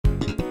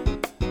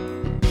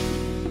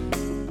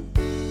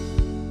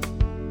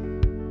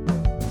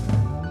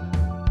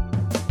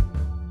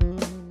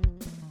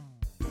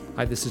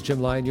Hi, this is Jim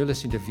Lyon. You're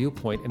listening to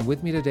Viewpoint, and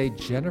with me today,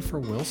 Jennifer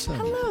Wilson.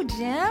 Hello,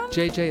 Jim.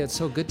 JJ, it's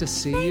so good to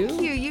see you.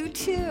 Thank you. You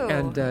too.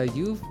 And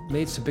you've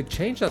made some big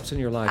change-ups in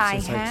your life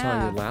since I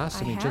saw you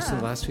last. Just in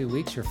the last few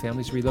weeks, your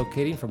family's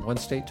relocating from one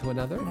state to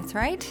another. That's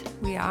right.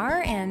 We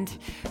are, and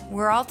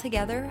we're all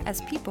together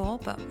as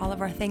people, but all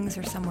of our things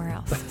are somewhere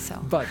else.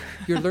 So. But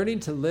you're learning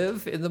to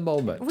live in the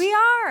moment. We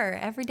are.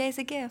 Every day's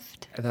a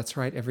gift. That's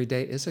right. Every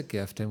day is a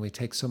gift, and we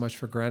take so much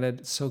for granted.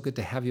 It's so good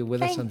to have you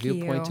with us on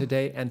Viewpoint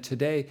today. And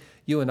today,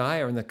 you and I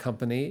are in the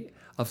company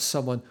of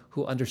someone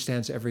who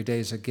understands every day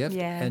is a gift.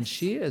 Yes. And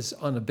she is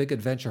on a big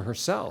adventure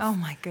herself. Oh,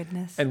 my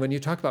goodness. And when you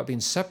talk about being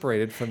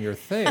separated from your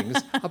things,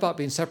 about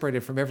being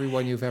separated from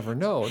everyone you've ever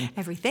known.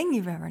 Everything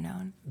you've ever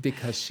known.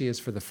 Because she is,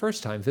 for the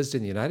first time,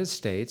 visiting the United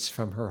States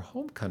from her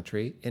home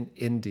country in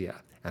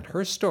India. And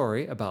her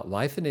story about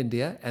life in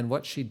India and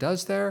what she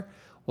does there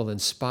will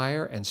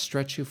inspire and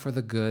stretch you for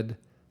the good.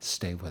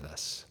 Stay with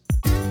us.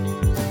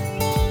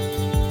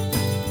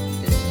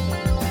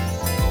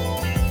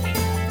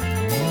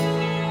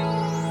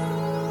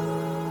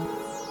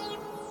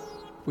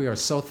 We are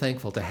so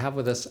thankful to have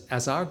with us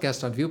as our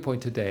guest on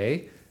Viewpoint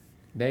today,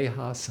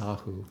 Neha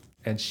Sahu.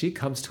 And she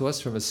comes to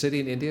us from a city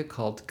in India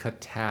called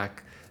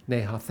Cuttack.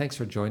 Neha, thanks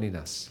for joining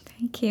us.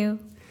 Thank you.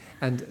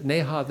 And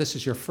Neha, this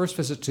is your first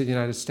visit to the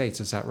United States,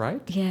 is that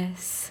right?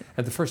 Yes.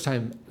 And the first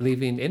time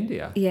leaving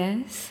India.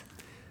 Yes.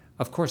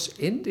 Of course,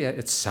 India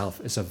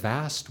itself is a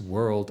vast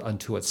world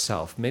unto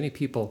itself. Many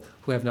people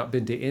who have not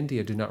been to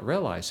India do not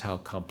realize how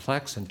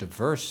complex and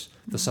diverse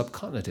the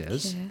subcontinent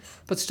is. Yes.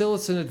 But still,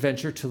 it's an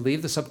adventure to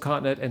leave the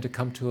subcontinent and to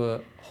come to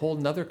a whole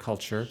nother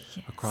culture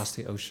across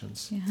the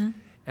oceans. Uh-huh.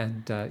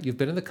 And you've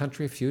been in the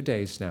country a few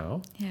days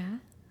now. Yeah.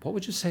 What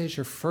would you say is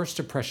your first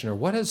impression, or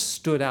what has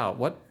stood out?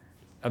 What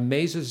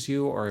amazes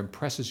you or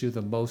impresses you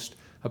the most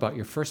about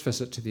your first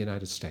visit to the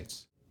United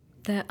States?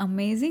 The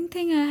amazing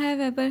thing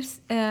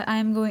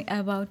I'm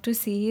about to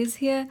see is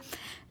here,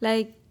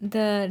 like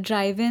the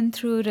drive-in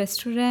through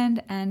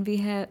restaurant, and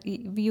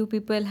you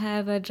people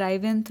have a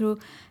drive-in through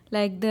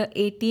like the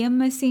ATM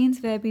machines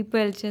where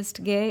people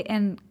just get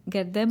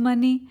their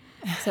money.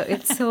 So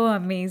it's so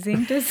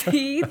amazing to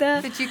see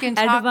the That you can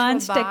talk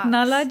advanced to a box.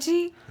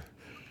 technology.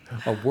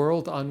 A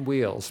world on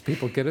wheels.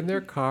 People get in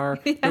their car,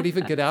 don't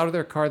even get out of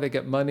their car, they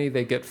get money,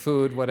 they get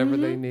food, whatever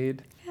they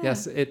need. Yeah.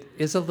 Yes, it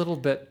is a little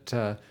bit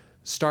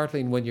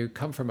startling when you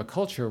come from a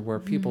culture where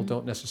people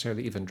don't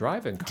necessarily even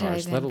drive in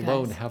cars, let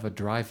alone have a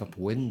drive-up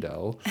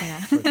window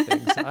for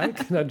things. I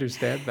can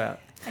understand that.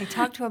 You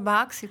talk to a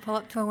box, you pull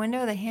up to a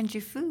window, they hand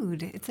you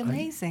food. It's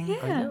amazing.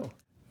 I know.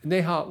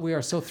 Neha, we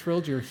are so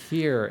thrilled you're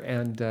here,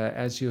 and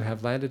as you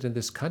have landed in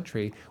this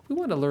country, we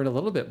want to learn a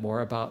little bit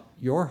more about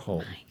your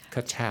home,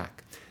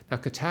 Cuttack. Now,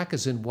 Cuttack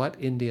is in what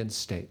Indian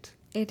state?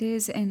 It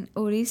is in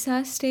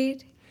Orissa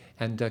state.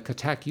 And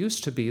Cuttack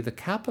used to be the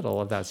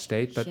capital of that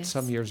state, but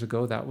some years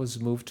ago that was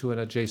moved to an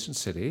adjacent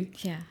city.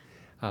 Yeah.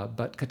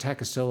 But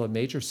Cuttack is still a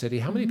major city.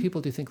 How many people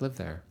do you think live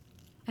there?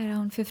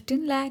 Around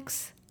 15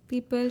 lakhs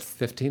people.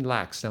 15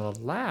 lakhs. Now, a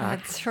lakh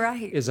That's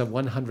right. is a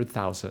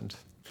 100,000.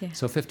 Yeah.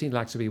 So 15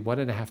 lakhs would be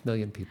 1.5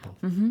 million people.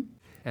 Mm-hmm.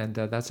 And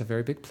that's a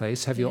very big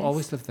place. Have you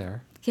always lived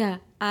there? Yeah,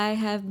 I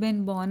have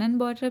been born and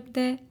brought up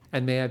there.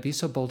 And may I be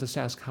so bold as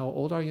to ask, how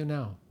old are you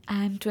now?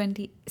 I'm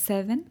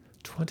 27.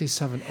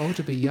 27. Oh,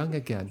 to be young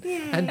again.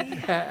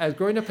 And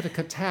growing up in a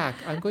Cuttack,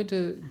 I'm going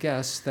to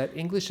guess that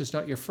English is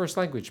not your first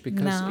language,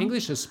 because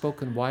English is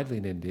spoken widely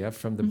in India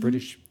from the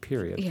British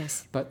period.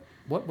 Yes. But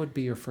what would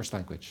be your first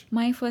language?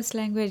 My first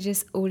language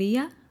is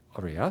Oriya.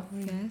 Oriya.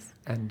 Yes.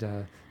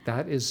 And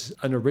that is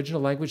an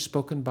original language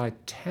spoken by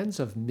tens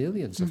of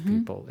millions of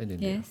people in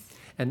India. Yes.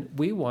 And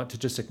we want to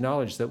just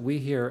acknowledge that we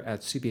here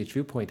at CBH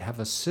Viewpoint have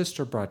a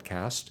sister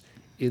broadcast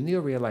in the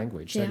Oriya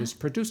language that is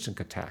produced in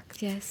Cuttack.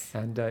 Yes.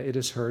 And it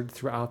is heard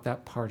throughout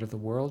that part of the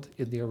world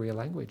in the Oriya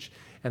language.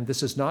 And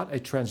this is not a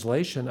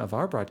translation of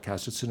our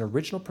broadcast. It's an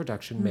original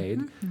production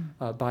made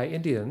by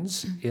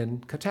Indians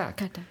in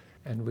Cuttack.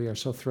 And we are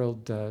so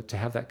thrilled to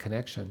have that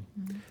connection.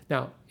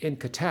 Now, in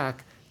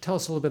Cuttack, tell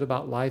us a little bit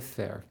about life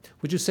there.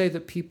 Would you say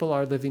that people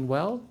are living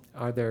well?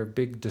 Are there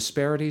big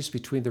disparities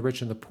between the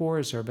rich and the poor?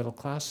 Is there a middle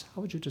class?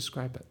 How would you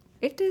describe it?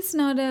 It is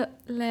not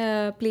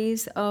a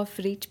place of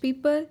rich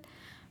people,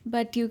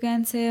 but you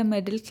can say a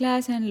middle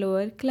class and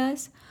lower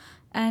class.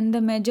 And the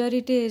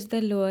majority is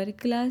the lower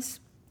class.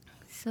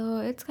 So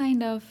it's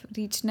kind of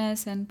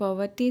richness and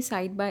poverty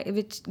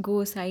which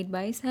go side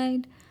by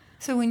side.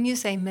 So when you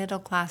say middle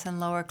class and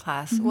lower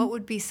class, what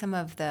would be some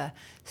of the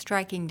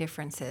striking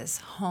differences?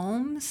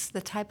 Homes, the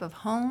type of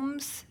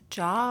homes,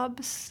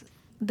 jobs?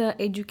 The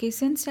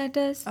education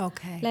status.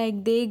 Okay.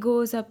 Like they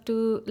go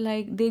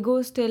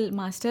till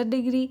master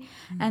degree,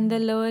 and the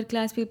lower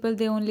class people,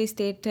 they only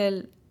stay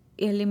till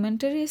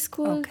elementary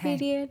school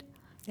period.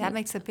 That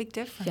makes a big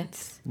difference.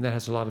 Yes. And that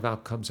has a lot of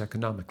outcomes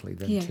economically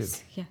then too.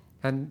 Yes. Yeah.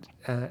 And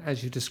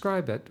as you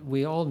describe it,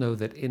 we all know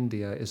that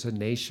India is a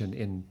nation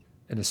in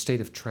in a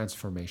state of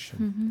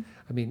transformation.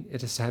 I mean,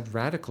 it has had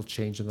radical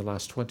change in the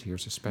last 20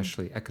 years,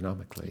 especially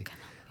economically,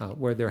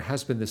 where there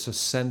has been this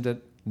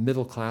ascendant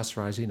middle class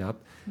rising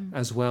up,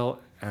 as well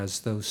as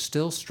those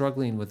still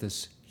struggling with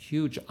this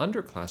huge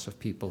underclass of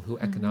people who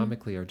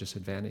economically are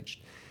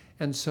disadvantaged.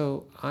 And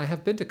so I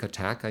have been to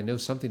Cuttack. I know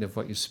something of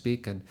what you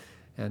speak, and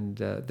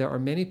there are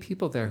many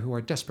people there who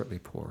are desperately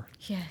poor.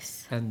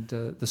 Yes. And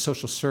the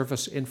social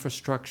service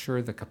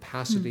infrastructure, the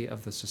capacity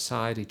of the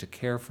society to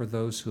care for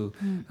those who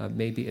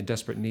may be in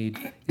desperate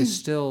need is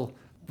still,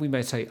 we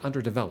might say,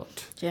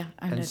 underdeveloped. Yeah,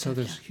 And so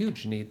there's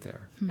huge need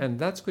there. And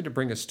that's going to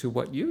bring us to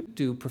what you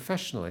do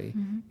professionally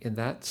in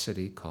that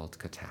city called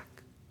Cuttack.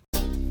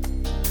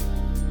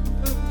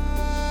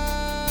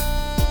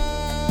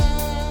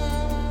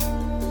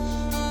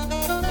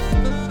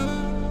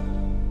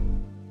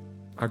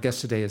 Our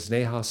guest today is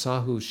Neha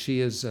Sahu. She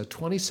is a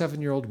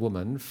 27-year-old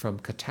woman from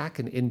Cuttack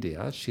in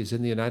India. She's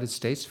in the United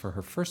States for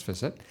her first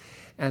visit.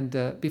 And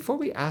before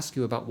we ask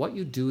you about what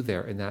you do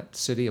there in that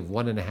city of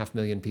 1.5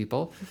 million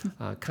people,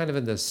 kind of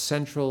in the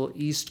central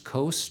east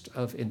coast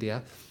of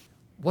India,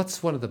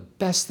 what's one of the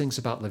best things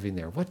about living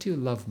there? What do you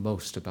love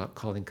most about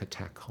calling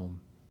Cuttack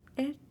home?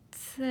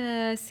 It's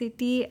a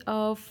city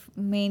of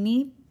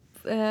many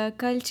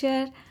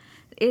culture.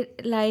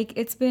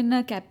 It's been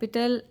a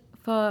capital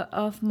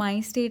of my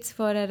states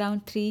for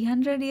around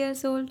 300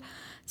 years old.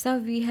 So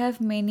we have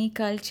many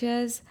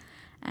cultures,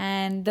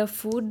 and the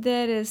food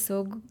there is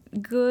so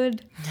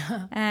good.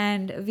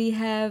 And we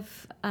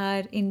have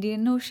our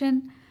Indian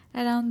Ocean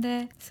around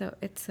there. So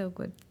it's so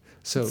good.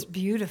 So It's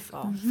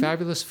beautiful.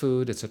 fabulous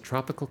food. It's a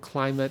tropical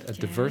climate, a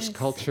diverse Yes.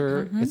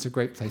 culture. It's a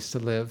great place to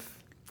live.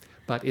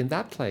 But in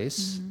that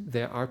place,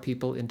 there are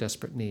people in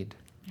desperate need.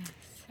 Yes.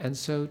 And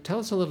so tell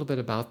us a little bit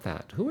about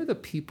that. Who are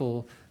the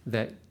people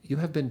that you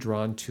have been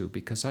drawn to?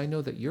 Because I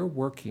know that you're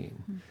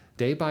working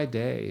day by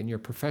day in your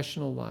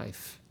professional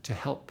life to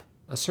help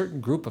a certain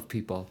group of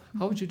people.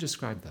 How would you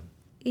describe them?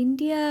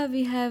 India,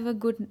 we have a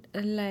good,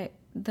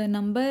 the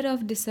number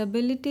of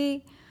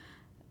disability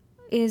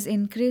is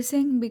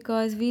increasing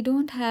because we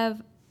don't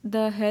have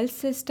the health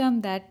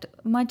system that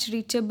much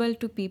reachable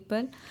to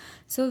people.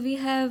 So we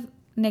have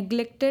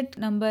neglected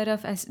number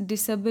of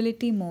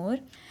disability more.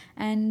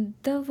 And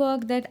the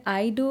work that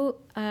I do,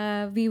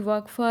 we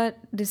work for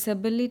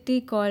disability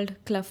called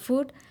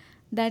clubfoot,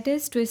 that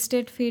is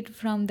twisted feet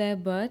from their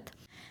birth.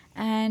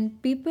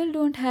 And people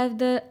don't have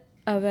the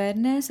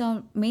awareness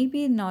or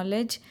maybe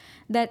knowledge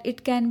that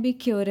it can be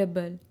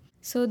curable.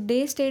 So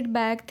they stayed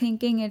back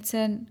thinking it's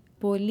an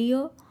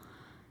polio.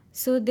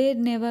 So they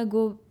never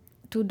go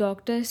to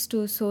doctors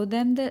to show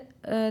them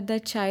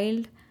the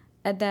child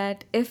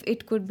that if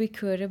it could be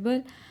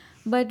curable.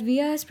 But we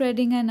are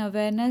spreading an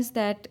awareness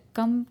that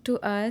come to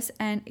us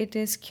and it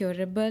is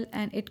curable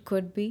and it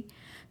could be.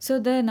 So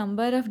the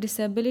number of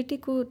disability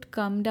could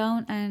come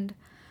down and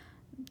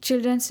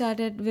children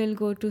will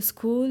go to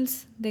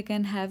schools. They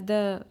can have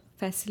the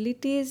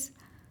facilities.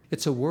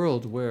 It's a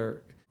world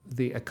where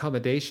the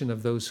accommodation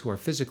of those who are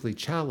physically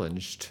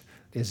challenged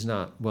is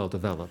not well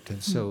developed.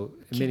 And so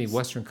in many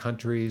Western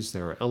countries,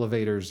 there are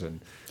elevators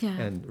and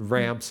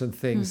ramps and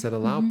things that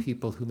allow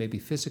people who may be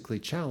physically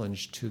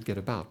challenged to get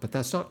about. But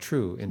that's not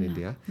true in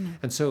India.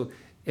 And so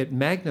it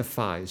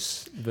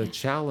magnifies the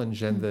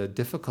challenge and the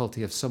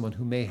difficulty of someone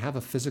who may have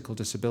a physical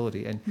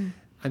disability. And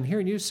I'm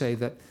hearing you say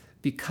that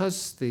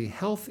because the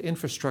health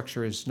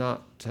infrastructure is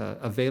not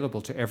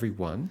available to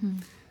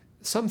everyone,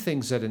 some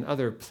things that in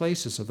other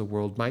places of the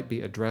world might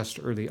be addressed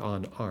early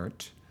on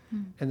aren't.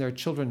 And there are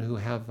children who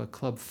have a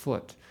club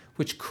foot,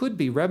 which could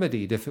be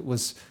remedied if it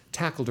was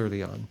tackled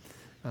early on.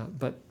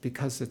 But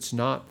because it's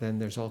not, then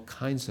there's all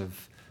kinds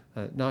of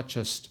not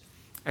just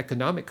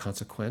economic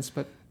consequence,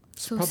 but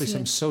probably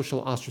some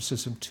social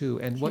ostracism too.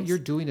 And what you're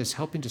doing is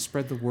helping to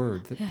spread the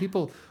word that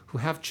people who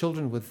have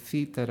children with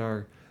feet that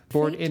are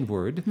born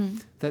inward,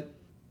 that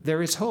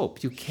there is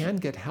hope. You can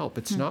get help.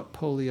 It's not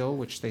polio,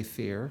 which they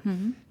fear,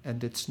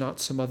 and it's not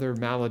some other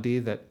malady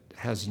that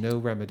has no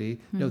remedy.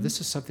 No,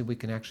 this is something we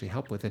can actually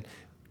help with. And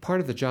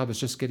part of the job is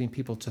just getting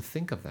people to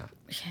think of that.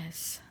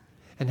 Yes.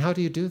 And how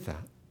do you do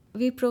that?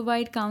 We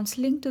provide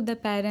counseling to the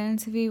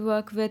parents. We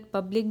work with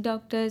public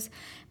doctors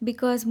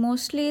because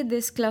mostly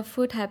this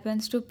clubfoot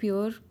happens to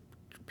pure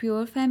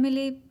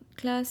family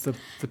class. The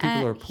people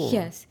who are poor.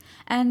 Yes.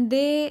 And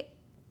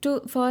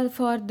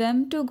for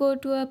them to go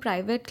to a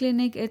private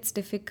clinic, it's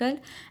difficult.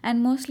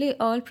 And mostly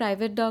all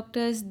private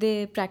doctors,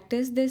 they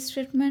practice this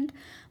treatment.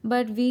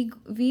 But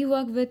we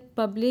work with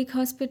public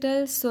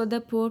hospitals so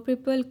the poor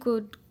people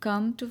could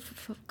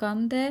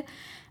come there.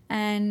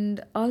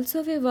 And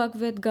also we work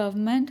with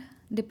government,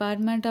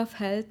 Department of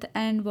Health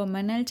and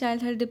Women and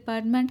Child Health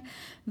Department,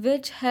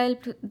 which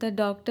helped the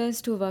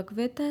doctors to work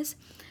with us.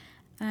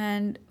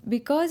 And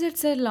because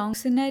it's a long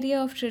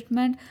scenario of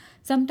treatment,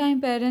 sometimes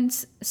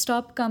parents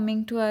stop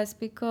coming to us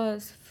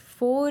because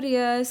 4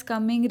 years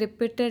coming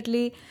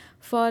repeatedly,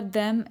 for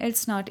them,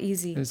 it's not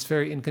easy. And it's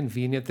very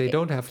inconvenient. They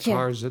don't have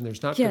cars and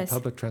there's not good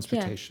public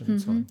transportation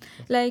and so on.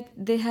 Like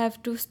they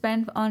have to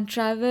spend on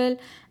travel,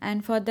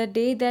 and for the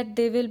day that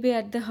they will be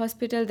at the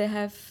hospital, they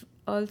have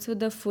also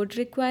the food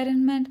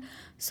requirement,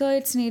 so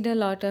it's need a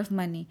lot of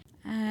money.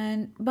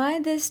 And by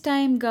this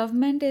time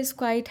government is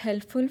quite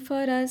helpful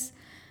for us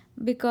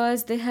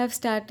because they have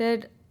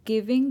started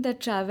giving the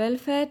travel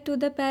fare to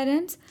the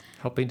parents,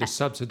 helping to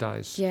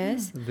subsidize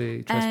yes,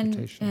 the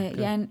transportation.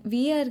 and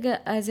we are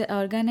as an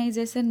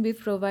organization we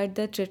provide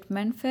the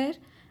treatment fare,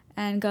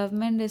 and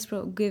government is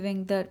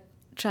giving the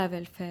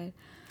travel fare.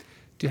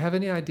 Do you have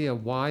any idea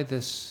why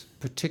this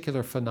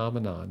particular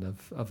phenomenon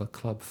of a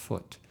club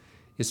foot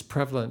is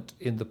prevalent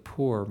in the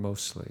poor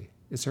mostly?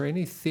 Is there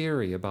any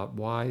theory about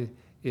why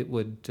it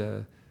would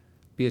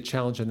be a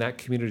challenge in that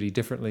community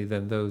differently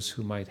than those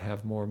who might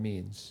have more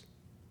means?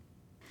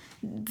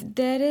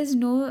 There is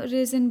no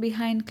reason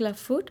behind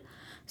clubfoot,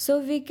 so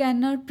we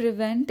cannot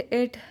prevent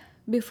it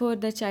before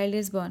the child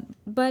is born.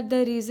 But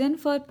the reason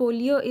for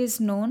polio is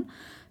known,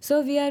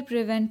 so we are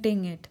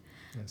preventing it.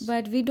 Yes.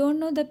 But we don't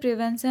know the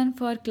prevention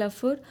for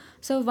clubfoot,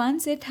 so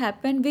once it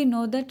happened, we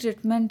know the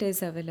treatment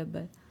is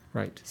available.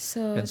 Right.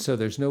 So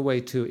there's no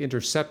way to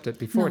intercept it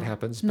before it No,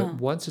 happens, no. but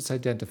once it's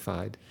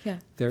identified, yeah,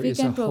 there we is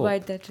can a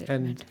provide hope. the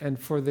treatment. And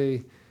for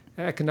the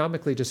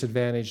economically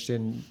disadvantaged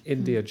in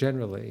India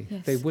generally,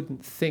 Yes. they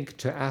wouldn't think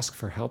to ask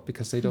for help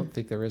because they don't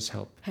think there is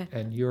help. Yeah.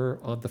 And you're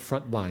on the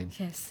front line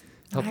Yes.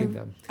 helping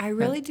them. I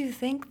really do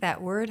think that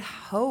word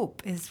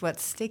hope is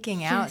what's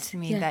sticking out Yes, to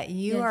me, yeah, that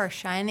you yes. are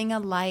shining a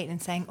light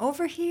and saying,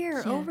 over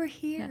here, Yeah, over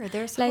here, yeah.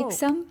 there's like hope.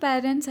 some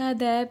parents are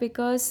there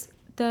because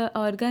the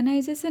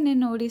organization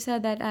in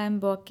Odisha that I am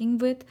working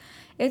with,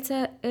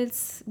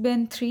 it's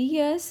been 3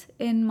 years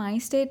in my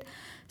state.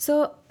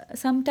 So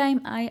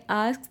sometime I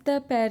ask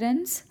the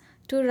parents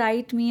to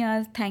write me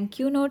a thank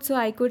you note so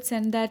I could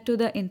send that to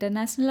the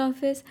international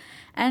office.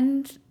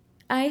 And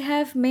I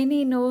have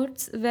many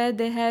notes where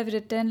they have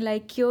written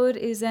like Cure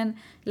is an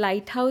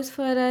lighthouse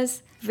for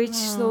us, which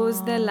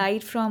shows the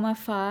light from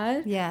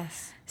afar.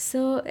 Yes.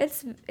 So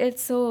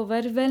it's so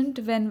overwhelmed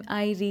when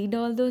I read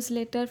all those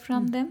letters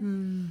from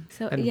them.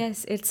 So And-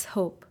 yes, it's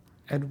hope.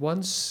 And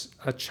once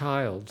a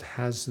child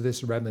has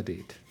this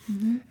remedied,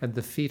 and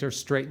the feet are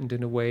straightened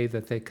in a way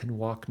that they can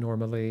walk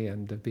normally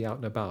and be out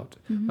and about,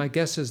 my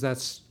guess is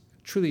that's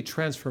truly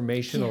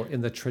transformational Yeah.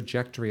 in the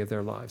trajectory of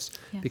their lives,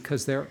 Yeah.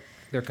 because their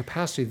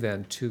capacity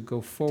then to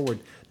go forward,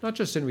 not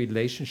just in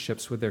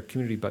relationships with their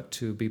community, but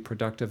to be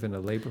productive in a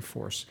labor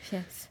force,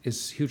 Yes. is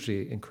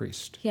hugely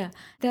increased. Yeah.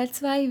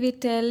 That's why we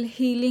tell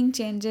healing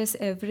changes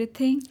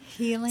everything.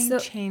 Healing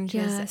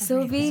changes Yeah.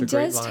 So everything. It's a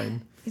great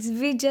line.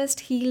 we just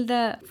heal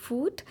the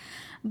foot,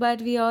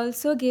 but we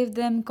also give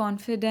them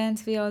confidence.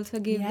 We also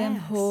give them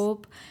Yes.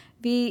 hope.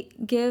 We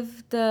give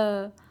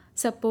the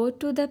support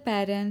to the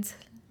parents.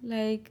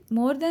 Like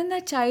more than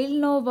the child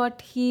know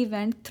what he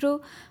went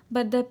through,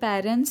 but the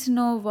parents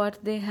know what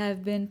they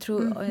have been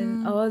through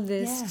in all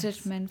this Yes.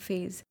 treatment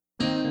phase.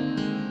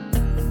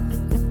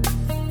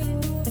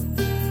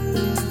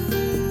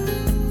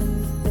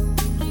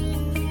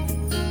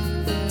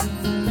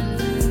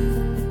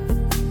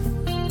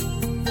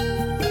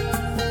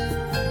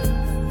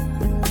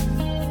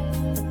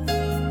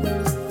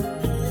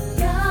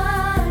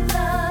 God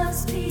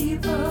loves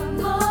people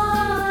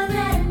more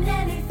than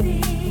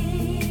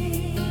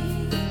anything.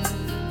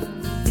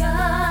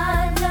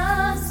 God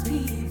loves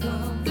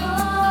people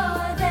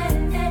more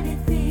than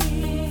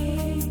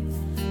anything,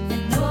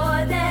 and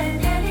more than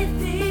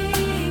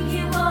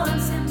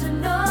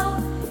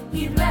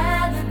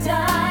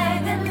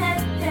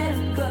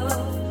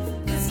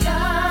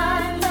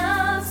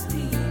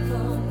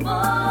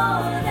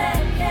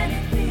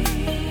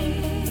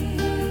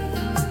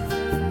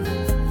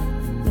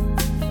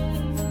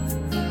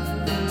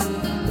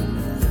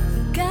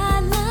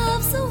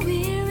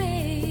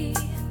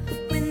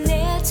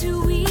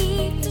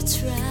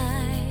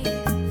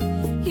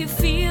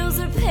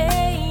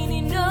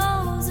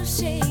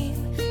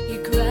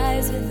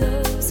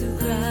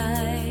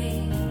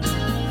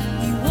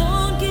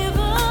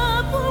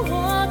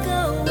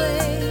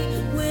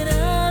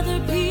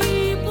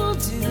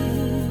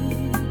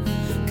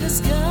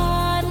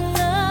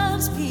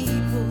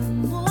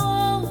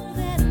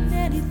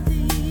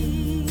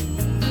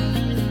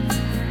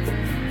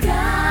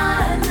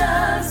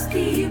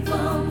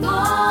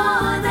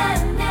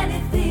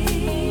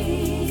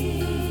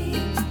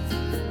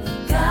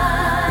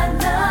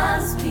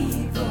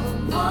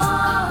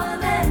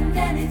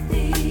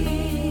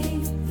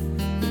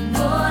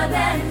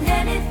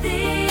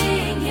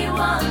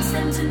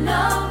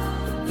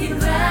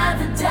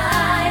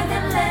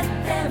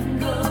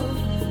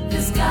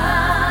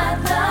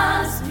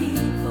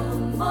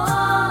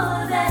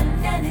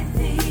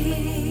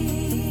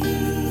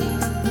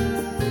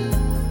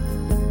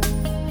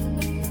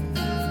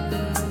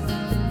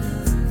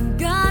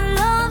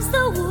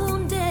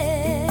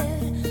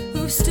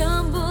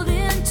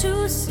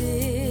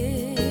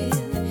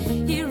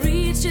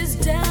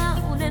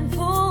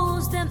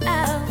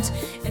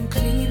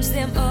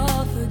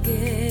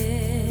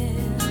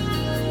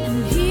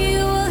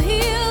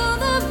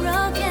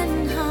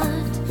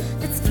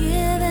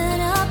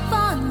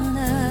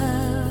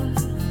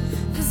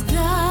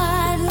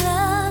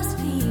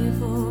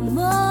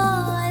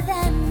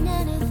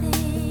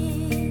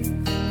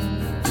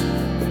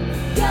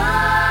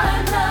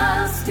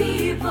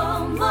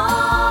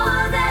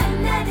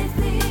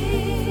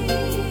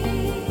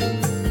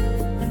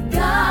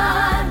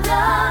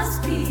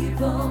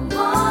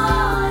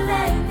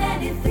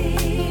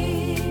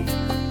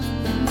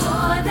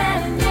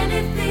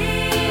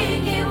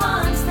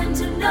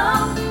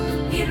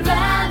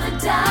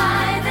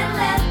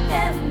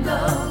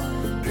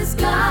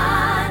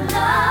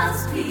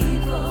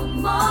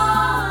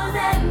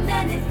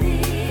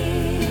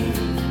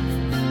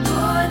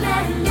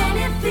and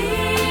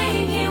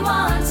anything. He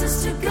wants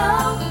us to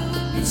go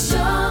and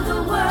show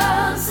the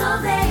world so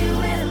they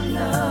will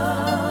know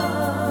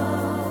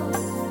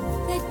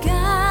that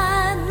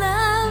God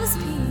loves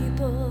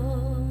people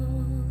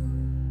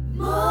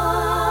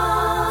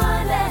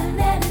more than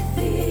anything.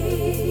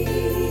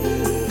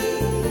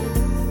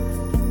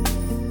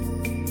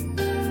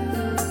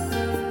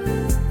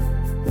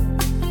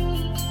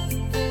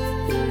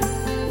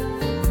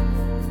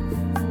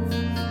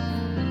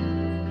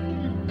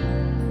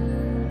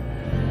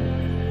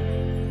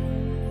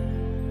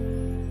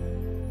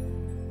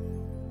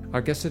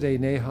 Our guest today,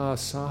 Neha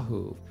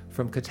Sahu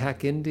from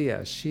Cuttack,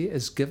 India. She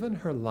has given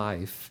her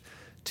life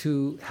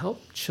to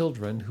help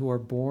children who are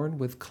born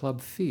with club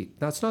feet.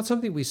 Now, it's not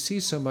something we see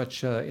so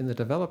much in the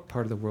developed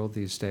part of the world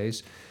these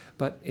days,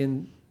 but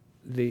in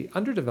the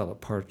underdeveloped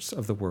parts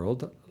of the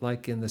world,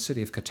 like in the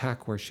city of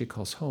Cuttack, where she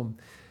calls home,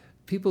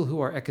 people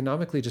who are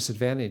economically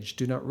disadvantaged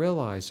do not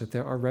realize that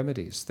there are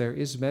remedies. There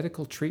is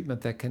medical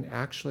treatment that can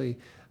actually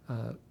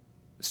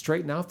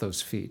straighten out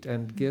those feet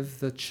and give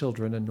the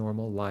children a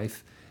normal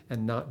life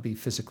and not be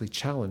physically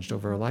challenged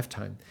over a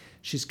lifetime.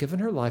 She's given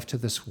her life to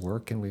this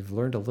work, and we've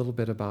learned a little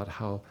bit about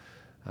how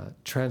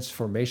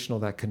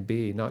transformational that can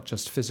be, not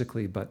just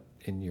physically, but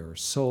in your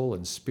soul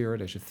and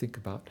spirit as you think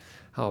about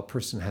how a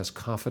person has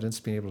confidence,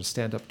 being able to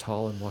stand up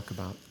tall and walk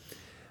about.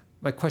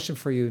 My question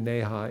for you,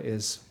 Neha,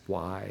 is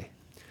why?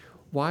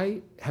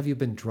 Why have you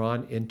been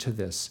drawn into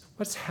this?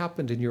 What's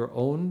happened in your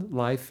own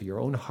life, your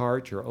own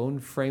heart, your own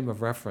frame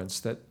of reference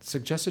that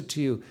suggested to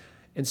you,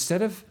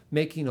 instead of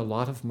making a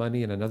lot of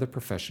money in another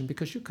profession,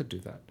 because you could do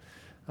that,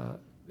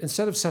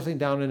 instead of settling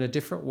down in a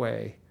different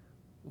way,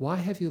 why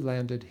have you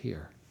landed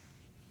here?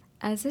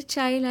 As a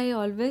child, I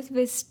always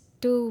wished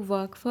to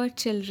work for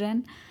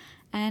children.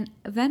 And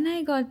when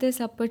I got this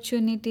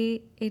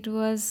opportunity, it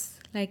was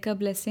like a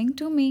blessing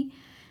to me.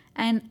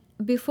 And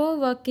before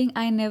working,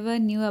 I never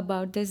knew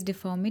about this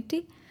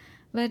deformity.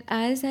 But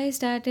as I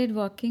started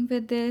working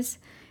with this,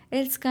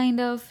 it's kind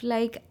of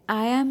like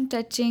I am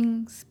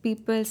touching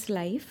people's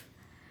life.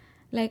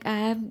 Like I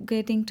am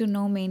getting to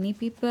know many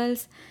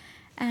people's.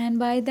 And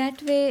by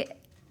that way,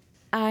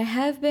 I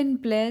have been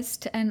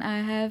blessed and I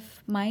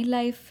have my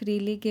life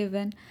really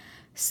given.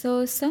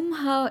 So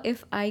somehow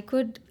if I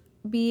could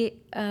be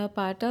a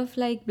part of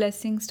like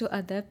blessings to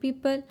other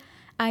people,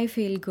 I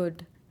feel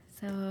good.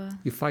 So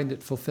You find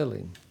it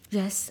fulfilling.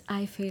 yes,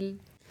 I feel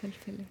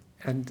fulfilling.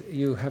 And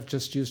you have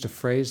just used a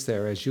phrase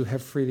there, as you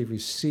have freely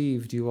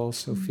received, you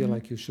also feel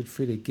like you should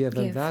freely give.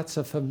 And Give. that's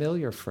a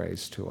familiar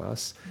phrase to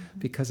us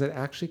because it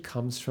actually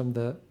comes from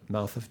the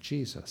mouth of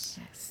Jesus.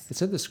 Yes.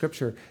 It's in the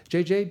scripture.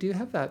 JJ, do you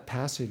have that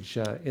passage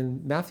in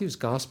Matthew's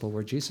gospel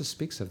where Jesus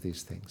speaks of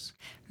these things?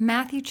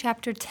 Matthew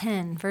chapter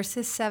 10,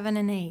 verses 7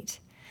 and 8.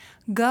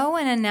 Go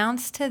and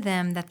announce to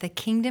them that the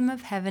kingdom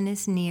of heaven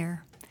is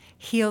near.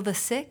 Heal the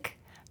sick,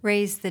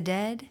 raise the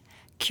dead,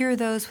 cure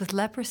those with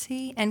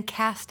leprosy, and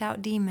cast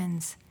out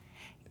demons.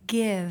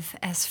 Give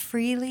as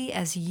freely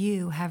as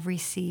you have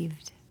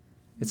received.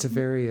 It's a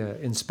very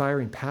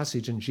inspiring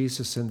passage, and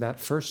Jesus in that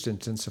first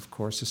instance, of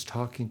course, is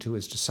talking to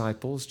his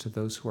disciples, to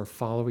those who are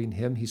following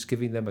him. He's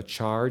giving them a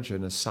charge,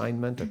 an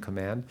assignment, a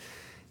command.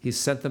 He's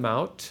sent them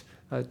out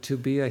to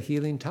be a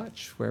healing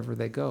touch wherever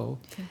they go.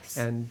 Yes.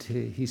 And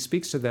he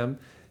speaks to them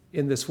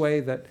in this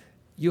way that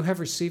you have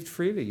received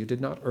freely. You did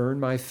not earn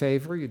my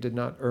favor. You did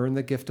not earn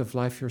the gift of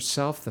life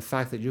yourself. The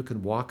fact that you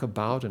can walk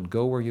about and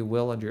go where you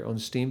will under your own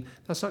steam,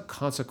 that's not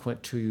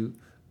consequent to you,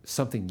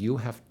 something you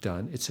have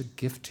done. It's a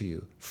gift to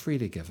you,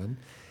 freely given.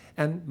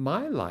 And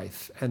my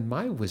life and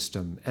my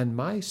wisdom and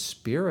my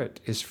spirit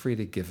is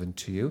freely given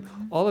to you.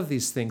 All of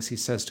these things, he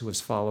says to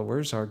his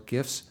followers, are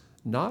gifts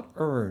not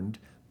earned,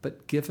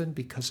 but given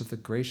because of the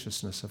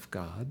graciousness of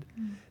God.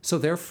 So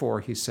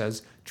therefore, he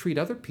says, treat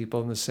other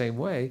people in the same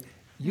way.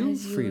 You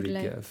As you would freely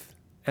like. give.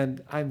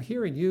 And I'm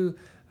hearing you,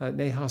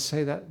 Neha,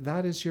 say that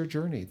that is your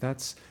journey.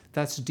 That's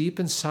deep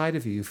inside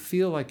of you. You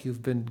feel like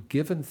you've been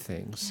given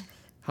things.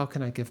 How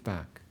can I give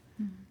back?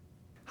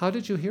 How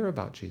did you hear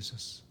about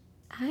Jesus?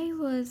 I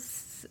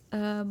was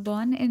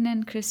born in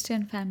a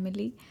Christian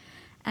family,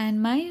 and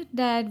my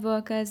dad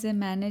worked as a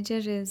manager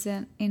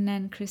in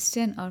a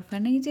Christian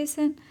orphanage,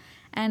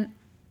 and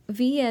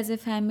we as a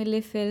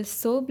family feel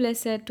so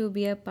blessed to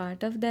be a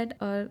part of that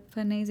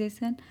orphanage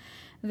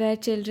where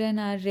children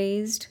are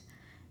raised,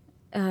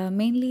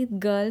 mainly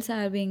girls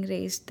are being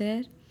raised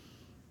there.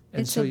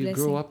 And It's so a you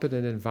grew blessing. up in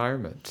an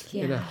environment,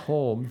 in a Yeah.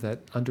 home that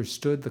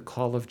understood the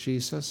call of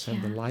Jesus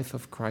and the Yeah. life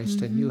of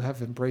Christ, and you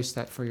have embraced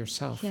that for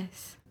yourself.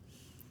 Yes.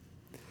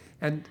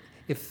 And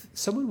if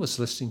someone was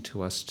listening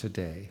to us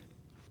today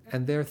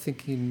and they're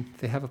thinking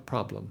they have a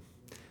problem,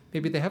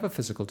 maybe they have a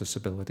physical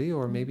disability,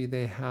 or maybe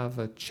they have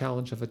a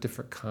challenge of a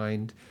different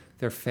kind,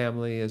 their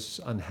family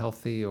is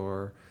unhealthy,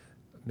 or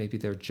maybe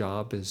their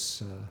job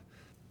is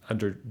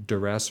under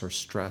duress or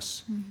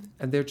stress,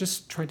 and they're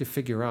just trying to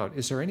figure out,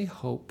 is there any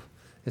hope?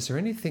 Is there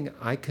anything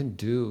I can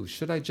do?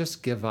 Should I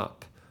just give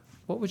up?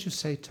 What would you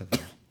say to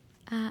them?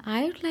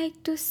 I would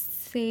like to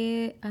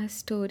say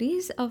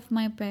stories of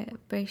my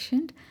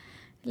patient.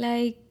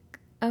 Like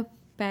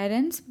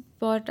parents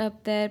brought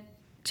up their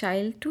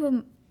child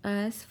to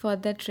us for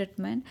the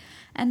treatment,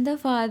 and the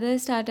father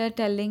started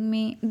telling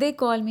me, they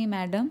call me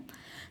madam,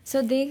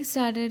 so they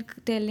started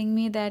telling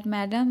me that,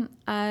 madam,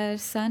 our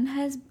son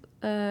has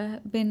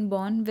been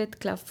born with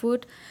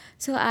clubfoot,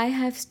 so I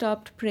have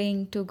stopped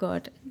praying to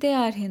God. They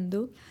are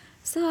Hindu.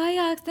 So I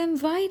asked them,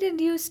 why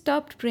did you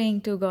stop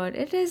praying to God?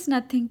 It has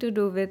nothing to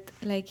do with,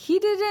 like, he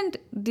didn't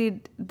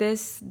did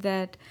this,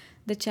 that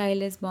the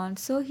child is born.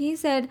 So he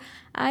said,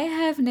 I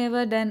have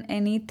never done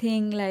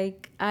anything,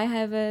 like I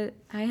haven't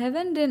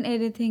done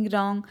anything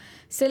wrong.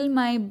 Still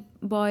my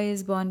boy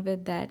is born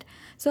with that.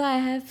 So I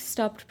have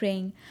stopped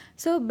praying.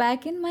 So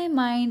back in my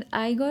mind,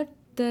 I got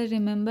the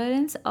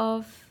remembrance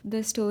of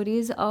the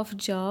stories of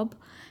Job.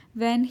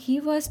 When he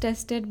was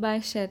tested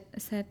by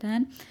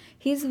Satan,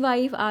 his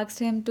wife asked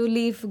him to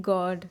leave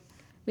God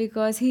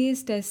because he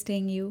is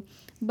testing you.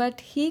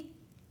 But he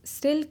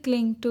still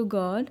clung to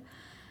God.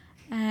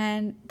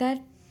 And that,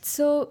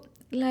 so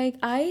like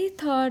I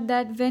thought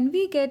that when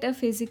we get a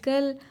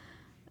physical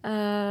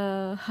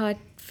hurt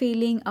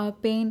feeling or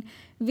pain,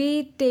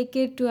 we take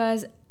it to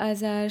us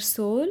as our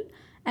soul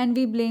and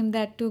we blame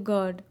that to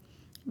God.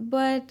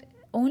 But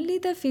only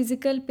the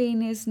physical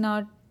pain is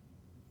not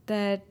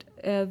that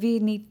we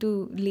need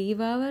to leave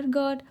our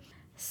God.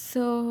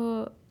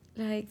 So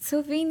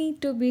we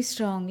need to be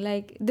strong.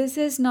 Like, this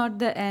is not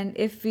the end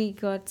if we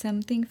got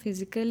something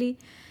physically,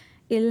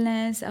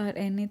 illness or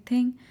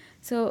anything.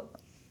 So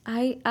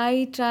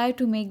I try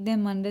to make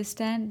them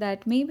understand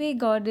that maybe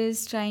God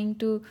is trying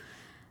to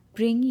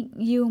bring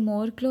you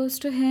more close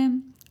to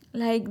Him.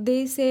 Like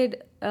they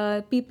said,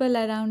 people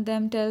around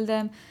them tell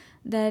them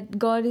that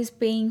God is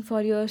paying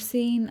for your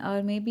sin,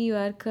 or maybe you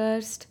are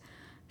cursed.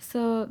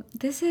 So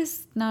this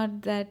is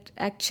not that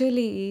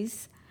actually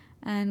is,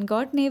 and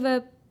God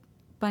never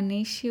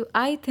punish you.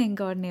 I think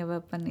God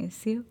never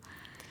punish you.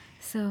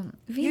 So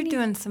you're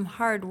doing some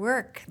hard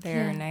work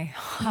there,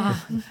 Neha.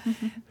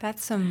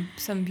 That's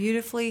some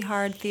beautifully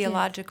hard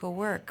theological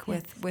work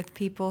with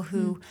people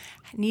who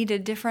need a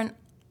different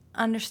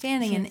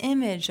understanding and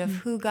image of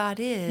who God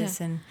is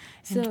and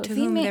so to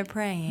whom they're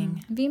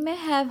praying. We may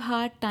have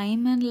hard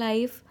time in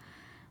life,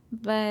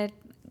 but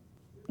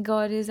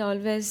God is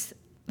always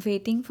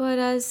waiting for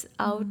us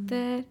out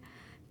there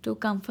to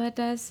comfort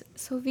us.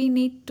 So we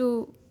need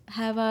to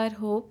have our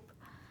hope.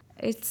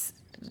 It's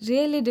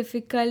really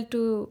difficult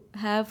to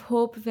have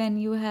hope when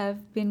you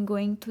have been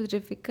going through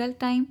difficult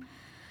time,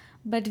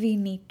 but we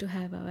need to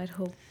have our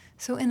hope.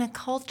 So in a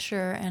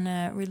culture and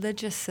a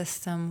religious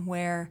system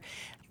where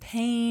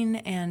pain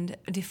and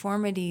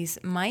deformities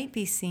might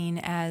be seen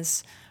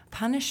as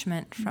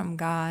punishment from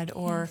God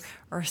or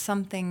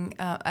something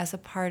as a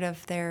part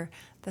of the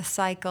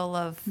cycle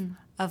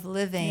of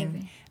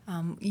living.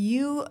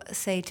 You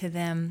say to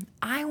them,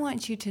 I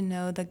want you to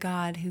know the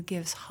God who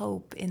gives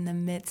hope in the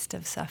midst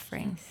of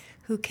suffering,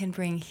 who can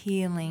bring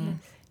healing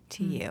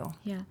to you.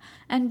 Yeah.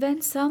 And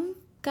when some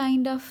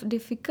kind of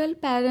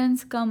difficult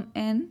parents come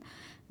in,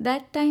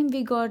 that time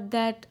we got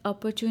that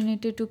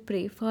opportunity to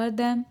pray for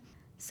them.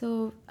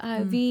 So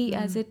we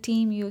as a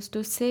team used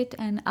to sit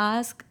and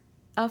ask.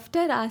 After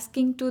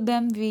asking to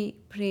them, we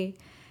pray.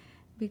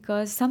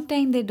 Because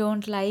sometimes they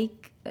don't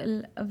like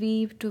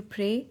we to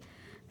pray.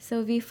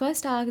 So we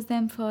first ask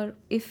them for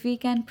if we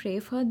can pray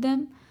for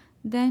them.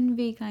 Then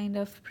we kind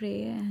of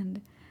pray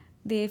and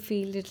they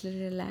feel a little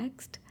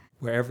relaxed.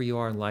 Wherever you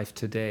are in life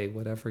today,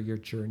 whatever your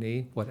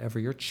journey, whatever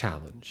your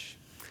challenge,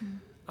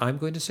 I'm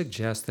going to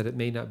suggest that it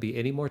may not be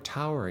any more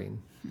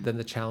towering than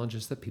the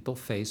challenges that people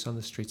face on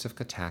the streets of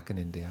Cuttack in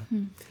India.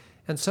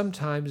 And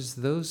sometimes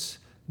those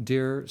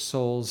dear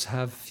souls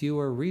have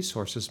fewer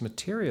resources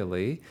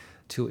materially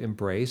to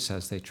embrace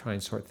as they try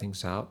and sort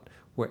things out.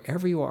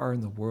 Wherever you are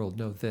in the world,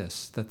 know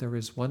this, that there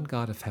is one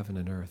God of heaven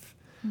and earth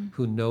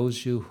who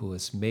knows you, who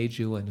has made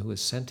you, and who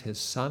has sent His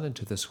Son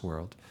into this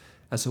world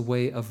as a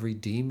way of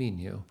redeeming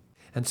you.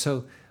 And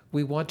so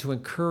we want to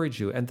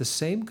encourage you. And the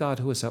same God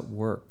who is at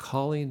work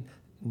calling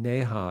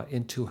Neha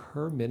into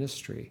her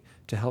ministry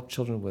to help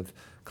children with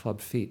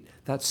club feet,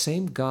 that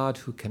same God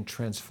who can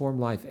transform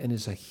life and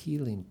is a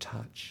healing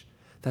touch,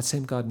 that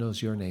same God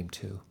knows your name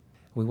too.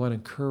 We want to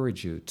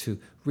encourage you to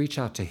reach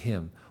out to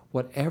Him.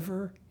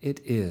 Whatever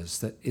it is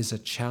that is a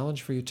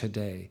challenge for you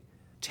today,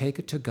 take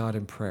it to God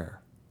in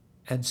prayer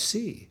and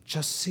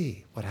just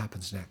see what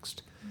happens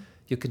next.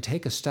 You can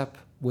take a step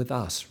with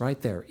us right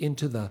there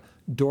into the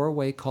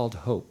doorway called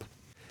hope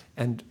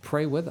and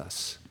pray with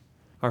us.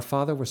 Our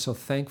Father, we're so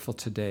thankful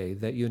today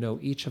that you know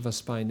each of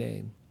us by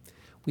name.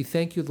 We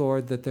thank you,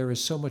 Lord, that there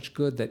is so much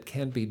good that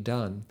can be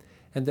done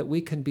and that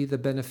we can be the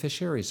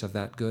beneficiaries of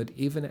that good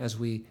even as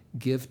we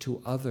give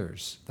to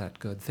others that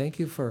good. Thank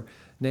you for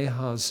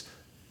Neha's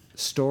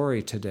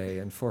story today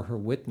and for her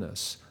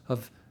witness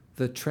of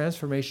the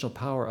transformational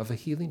power of a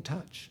healing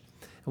touch.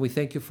 And we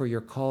thank you for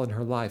your call in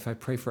her life. I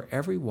pray for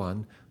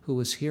everyone who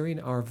is hearing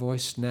our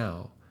voice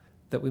now,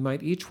 that we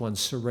might each one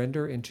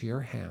surrender into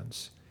your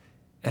hands,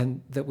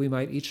 and that we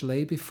might each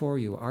lay before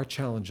you our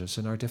challenges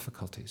and our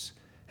difficulties,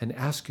 and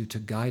ask you to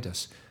guide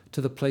us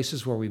to the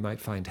places where we might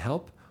find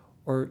help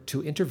or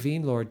to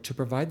intervene, Lord, to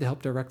provide the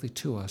help directly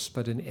to us.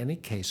 But in any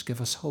case,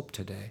 give us hope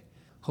today.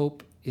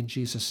 Hope in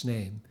Jesus'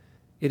 name.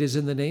 It is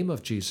in the name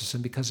of Jesus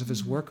and because of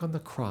his work on the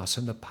cross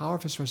and the power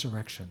of his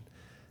resurrection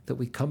that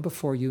we come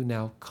before you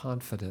now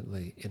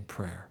confidently in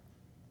prayer.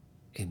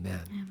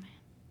 Amen. Amen.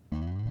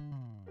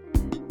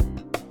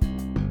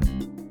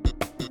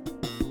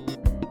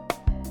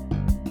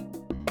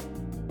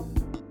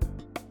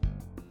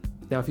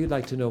 Now, if you'd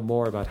like to know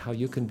more about how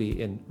you can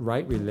be in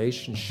right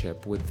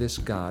relationship with this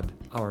God,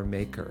 our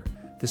Maker,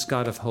 this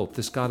God of hope,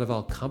 this God of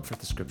all comfort,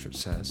 the Scripture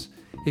says,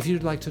 if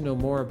you'd like to know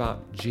more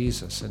about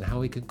Jesus and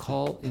how he can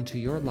call into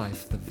your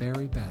life the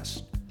very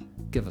best,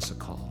 give us a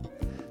call.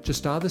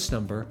 Just dial this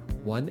number,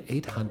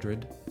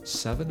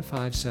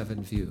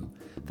 1-800-757-VIEW.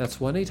 That's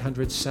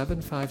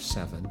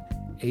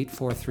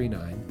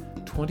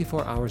 1-800-757-8439,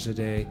 24 hours a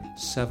day,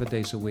 7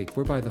 days a week.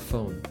 We're by the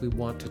phone. We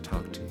want to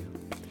talk to you.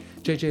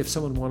 JJ, if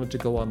someone wanted to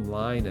go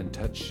online and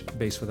touch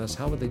base with us,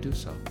 how would they do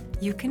so?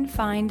 You can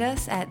find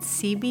us at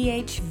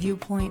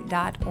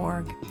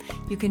cbhviewpoint.org.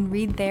 You can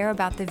read there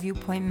about the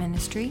Viewpoint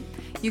Ministry.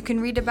 You can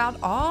read about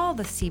all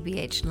the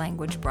CBH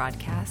language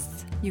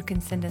broadcasts. You can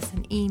send us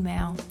an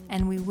email,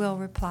 and we will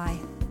reply.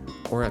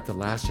 Or at the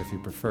last, if you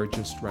prefer,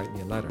 just write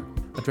me a letter.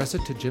 Address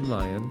it to Jim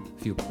Lyon,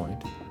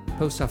 Viewpoint,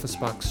 Post Office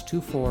Box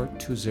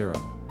 2420,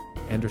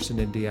 Anderson,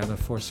 Indiana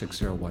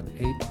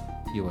 46018,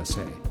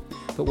 USA.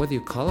 But whether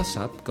you call us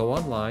up, go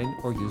online,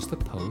 or use the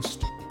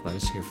post, let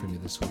us hear from you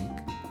this week.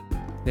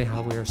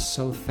 Neha, we are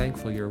so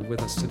thankful you're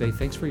with us today.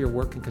 Thanks for your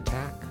work in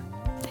Katak.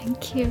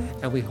 Thank you.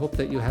 And we hope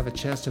that you have a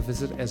chance to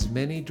visit as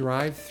many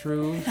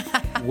drive-through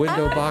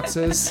window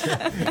boxes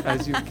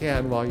as you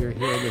can while you're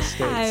here in the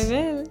States. I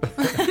will.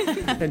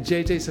 And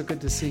JJ, so good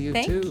to see you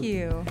too. Thank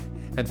you.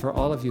 And for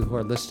all of you who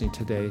are listening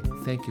today,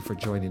 thank you for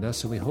joining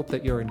us. And we hope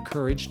that you're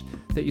encouraged,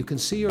 that you can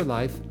see your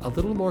life a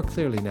little more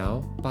clearly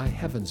now by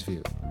heaven's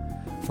view.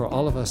 For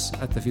all of us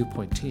at the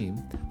Viewpoint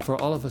team, for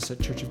all of us at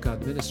Church of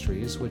God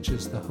Ministries, which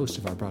is the host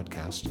of our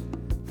broadcast,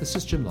 this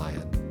is Jim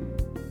Lyon.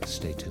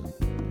 Stay tuned.